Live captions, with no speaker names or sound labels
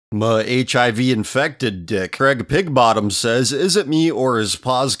My HIV-infected dick. Craig Pigbottom says, is it me or is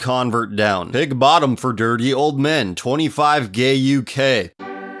pause convert down? Pigbottom for dirty old men, 25 gay UK.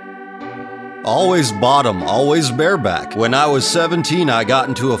 Always bottom, always bareback. When I was 17, I got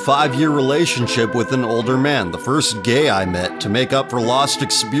into a 5-year relationship with an older man, the first gay I met. To make up for lost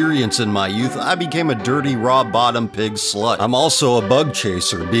experience in my youth, I became a dirty, raw bottom pig slut. I'm also a bug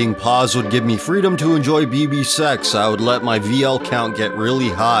chaser. Being paused would give me freedom to enjoy BB sex. I would let my VL count get really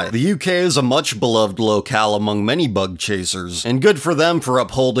high. The UK is a much beloved locale among many bug chasers, and good for them for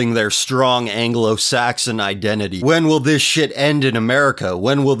upholding their strong Anglo-Saxon identity. When will this shit end in America?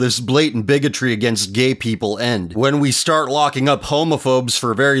 When will this blatant bigotry against gay people end? When we start locking up homophobes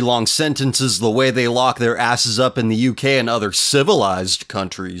for very long sentences the way they lock their asses up in the UK and other civilized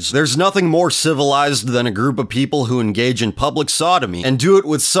countries. There's nothing more civilized than a group of people who engage in public sodomy, and do it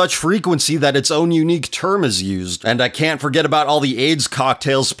with such frequency that its own unique term is used. And I can't forget about all the AIDS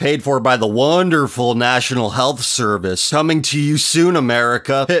cocktails paid for by the wonderful National Health Service. Coming to you soon,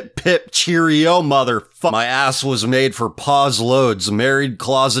 America. Pip pip cheerio, motherfucker. My ass was made for pause loads. Married,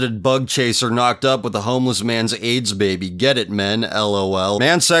 closeted bug chaser knocked up with a homeless man's AIDS baby. Get it, men? LOL.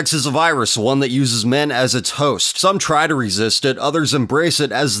 Man sex is a virus, one that uses men as its host. Some try to resist it, others embrace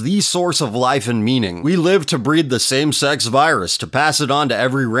it as the source of life and meaning. We live to breed the same-sex virus, to pass it on to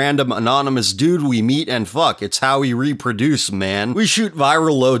every random anonymous dude we meet and fuck. It's how we reproduce, man. We shoot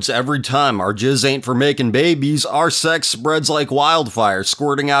viral loads every time. Our jizz ain't for making babies. Our sex spreads like wildfire,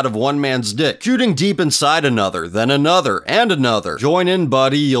 squirting out of one man's dick, shooting deep inside another, then another, and another. Join in,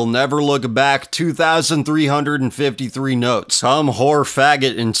 buddy. You'll never look back. 2,353 notes. Come whore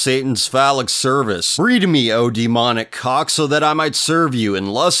faggot in Satan's phallic service. Breed me, O demonic cock, so that I might serve you in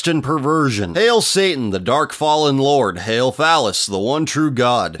lust and perversion. Hail Satan, the dark fallen lord. Hail Phallus, the one true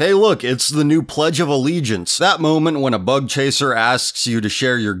god. Hey look, it's the new Pledge of Allegiance. That moment when a bug chaser asks you to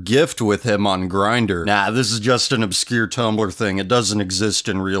share your gift with him on Grindr. Nah, this is just an obscure Tumblr thing. It doesn't exist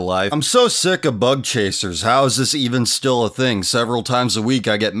in real life. I'm so sick of bug chasers. How is this even still a thing? Several times a week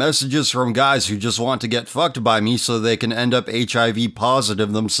I get messages from guys who just want to get fucked by me so they can end up HIV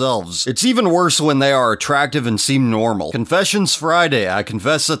positive themselves. It's even worse when they are attractive and seem normal. Confessions Friday. I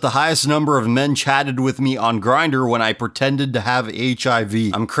confess that the highest number of men chatted with me on Grindr when I pretended to have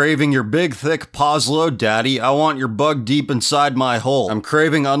HIV. I'm craving your big thick pause load, daddy. I want your bug deep inside my hole. I'm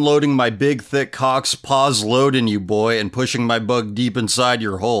craving unloading my big thick cock's pause load in you, boy, and pushing my bug deep inside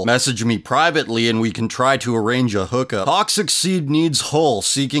your hole. Message me privately and we can try to arrange a hookup. Toxic seed needs hole,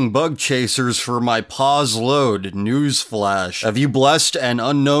 seeking bug chasers for my pause load. Newsflash. Have you blessed an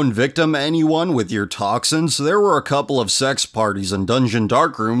unknown victim, anyone, with your toxins? There were a couple of sex parties and dungeon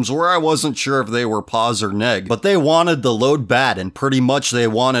darkrooms where I wasn't sure if they were pause or neg, but they wanted the load bad, and pretty much they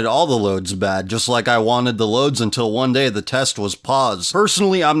wanted all the loads bad, just like I wanted the loads until one day the test was pause.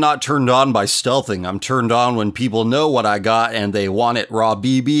 Personally, I'm not turned on by stealthing. I'm turned on when people know what I got and they want it raw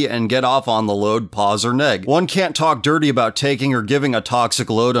BB and get off on the load, pause or neg. One can't talk dirty about taking or giving a toxic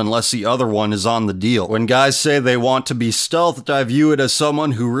load unless the other one is on the deal. When guys say they want to be stealthed, I view it as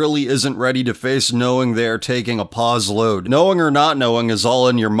someone who really isn't ready to face knowing they are taking a pause load. Knowing or not knowing is all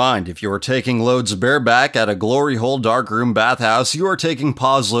in your mind. If you are taking loads bareback at a glory hole darkroom bathhouse, you are taking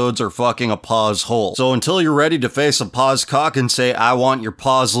pause loads or fucking a pause hole. So until you're ready to face a pause cock and say, I want your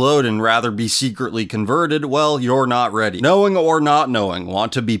pause load and rather be secretly converted, well, you're not ready. Knowing or not knowing,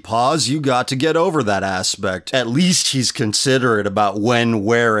 want to be pause, you got to get over that aspect. At least he's considerate about when,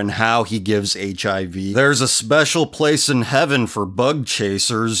 where, and how he gives HIV. There's a special place in heaven for bug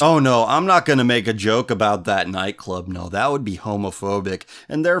chasers. Oh no, I'm not gonna make a joke about that nightclub. No, that would be homophobic,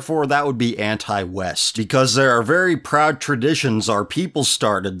 and therefore that would be anti-West, because there are very proud traditions our people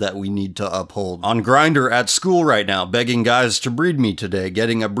started that we need to uphold. On Grindr at school right now, begging guys to breed me today,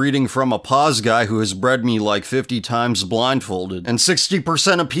 getting a breeding from a pause guy who has bred me like 50 times blindfolded. And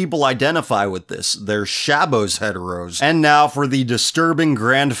 60% of people identify with this. They're shabos heteros. And now for the disturbing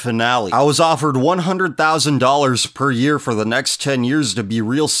grand finale. I was offered $100,000 per year for the next 10 years to be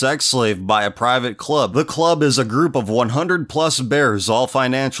real sex slave by a private club. The club is a group of 100 plus bears, all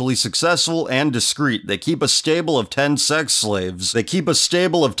financially successful and discreet. They keep a stable of 10 sex slaves.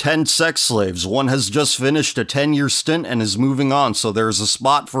 One has just finished a 10-year stint and is moving on, so there's a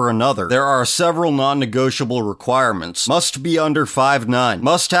spot for another. There are several non-negotiable requirements. Must be under 5'9".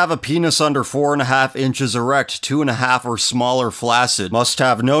 Must have a penis under 4 4.5 inches erect, 2.5 or smaller flaccid, must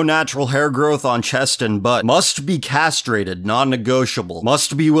have no natural hair growth on chest and butt, must be castrated, non-negotiable,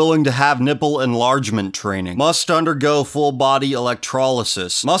 must be willing to have nipple enlargement training, must undergo full body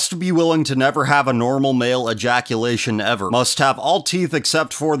electrolysis, must be willing to never have a normal male ejaculation ever, must have all teeth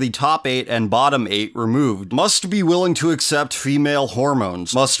except for the top 8 and bottom 8 removed, must be willing to accept female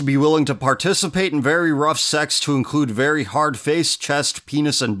hormones, must be willing to participate in very rough sex to include very hard face, chest,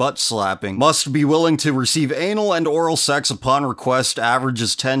 penis, and butt slapping, must be willing to receive anal and oral sex upon request,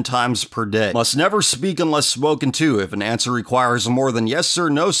 averages 10 times per day, must never speak unless spoken to. If an answer requires more than yes sir,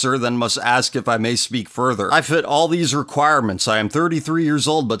 no sir, then must ask if I may speak further. I fit all these requirements. I am 33 years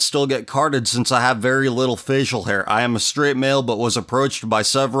old but still get carded since I have very little facial hair. I am a straight male but was approached by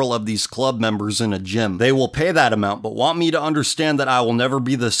several of these club members in a gym. They will pay that amount but want me to understand that I will never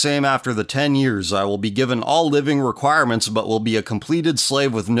be the same after the 10 years. I will be given all living requirements but will be a completed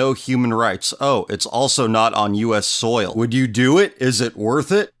slave with no human rights. Oh, it's also not on US soil. Would you do it? Is it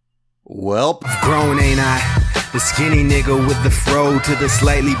worth it? Welp. Grown, ain't I? The skinny nigga with the fro to the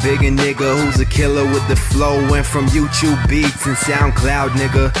slightly bigger nigga who's a killer with the flow. Went from YouTube beats and SoundCloud,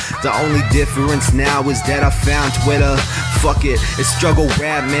 nigga. The only difference now is that I found Twitter. Fuck it, it's struggle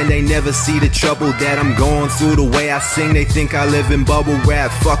rap, man. They never see the trouble that I'm going through. The way I sing, they think I live in bubble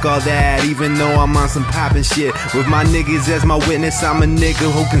wrap. Fuck all that, even though I'm on some poppin' shit. With my niggas as my witness, I'm a nigga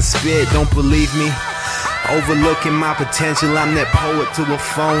who can spit. Don't believe me? Overlooking my potential, I'm that poet to a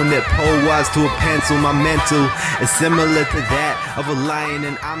phone, that poet was to a pencil. My mental is similar to that of a lion,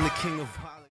 and I'm the king of